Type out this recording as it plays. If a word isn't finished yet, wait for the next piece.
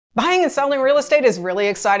Buying and selling real estate is really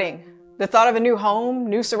exciting. The thought of a new home,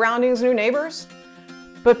 new surroundings, new neighbors.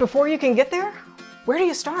 But before you can get there, where do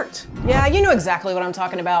you start? Yeah, you know exactly what I'm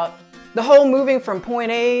talking about. The whole moving from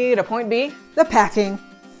point A to point B. The packing,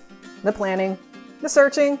 the planning, the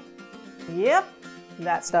searching. Yep,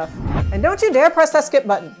 that stuff. And don't you dare press that skip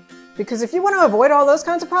button, because if you want to avoid all those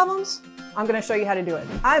kinds of problems, I'm going to show you how to do it.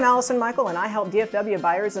 I'm Allison Michael, and I help DFW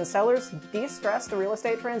buyers and sellers de-stress the real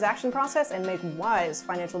estate transaction process and make wise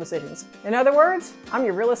financial decisions. In other words, I'm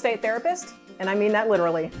your real estate therapist, and I mean that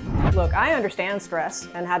literally. Look, I understand stress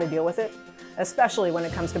and how to deal with it, especially when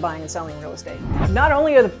it comes to buying and selling real estate. Not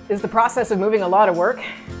only is the process of moving a lot of work,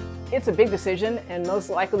 it's a big decision and most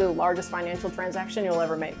likely the largest financial transaction you'll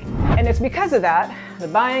ever make. And it's because of that, the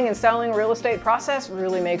buying and selling real estate process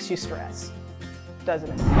really makes you stress, doesn't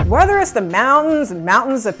it? Whether it's the mountains and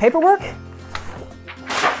mountains of paperwork,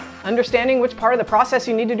 understanding which part of the process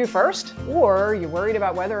you need to do first, or you're worried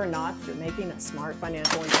about whether or not you're making a smart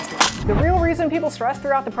financial investment. The real reason people stress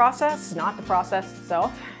throughout the process is not the process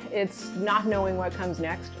itself. It's not knowing what comes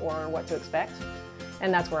next or what to expect.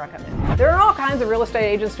 And that's where I come in. There are all kinds of real estate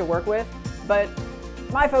agents to work with, but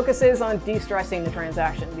my focus is on de-stressing the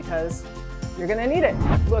transaction because you're gonna need it.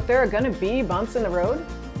 Look, there are gonna be bumps in the road,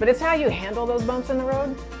 but it's how you handle those bumps in the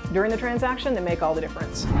road during the transaction that make all the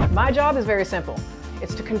difference. My job is very simple.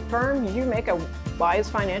 It's to confirm you make a wise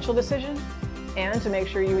financial decision and to make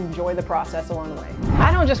sure you enjoy the process along the way.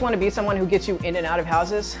 I don't just want to be someone who gets you in and out of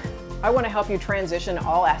houses. I want to help you transition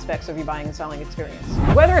all aspects of your buying and selling experience.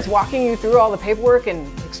 Whether it's walking you through all the paperwork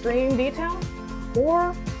in extreme detail,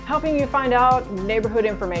 or helping you find out neighborhood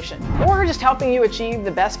information, or just helping you achieve the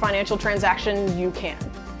best financial transaction you can.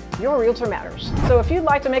 Your realtor matters. So if you'd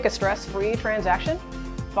like to make a stress-free transaction,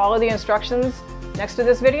 follow the instructions next to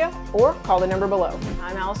this video or call the number below.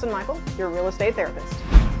 I'm Allison Michael, your real estate therapist.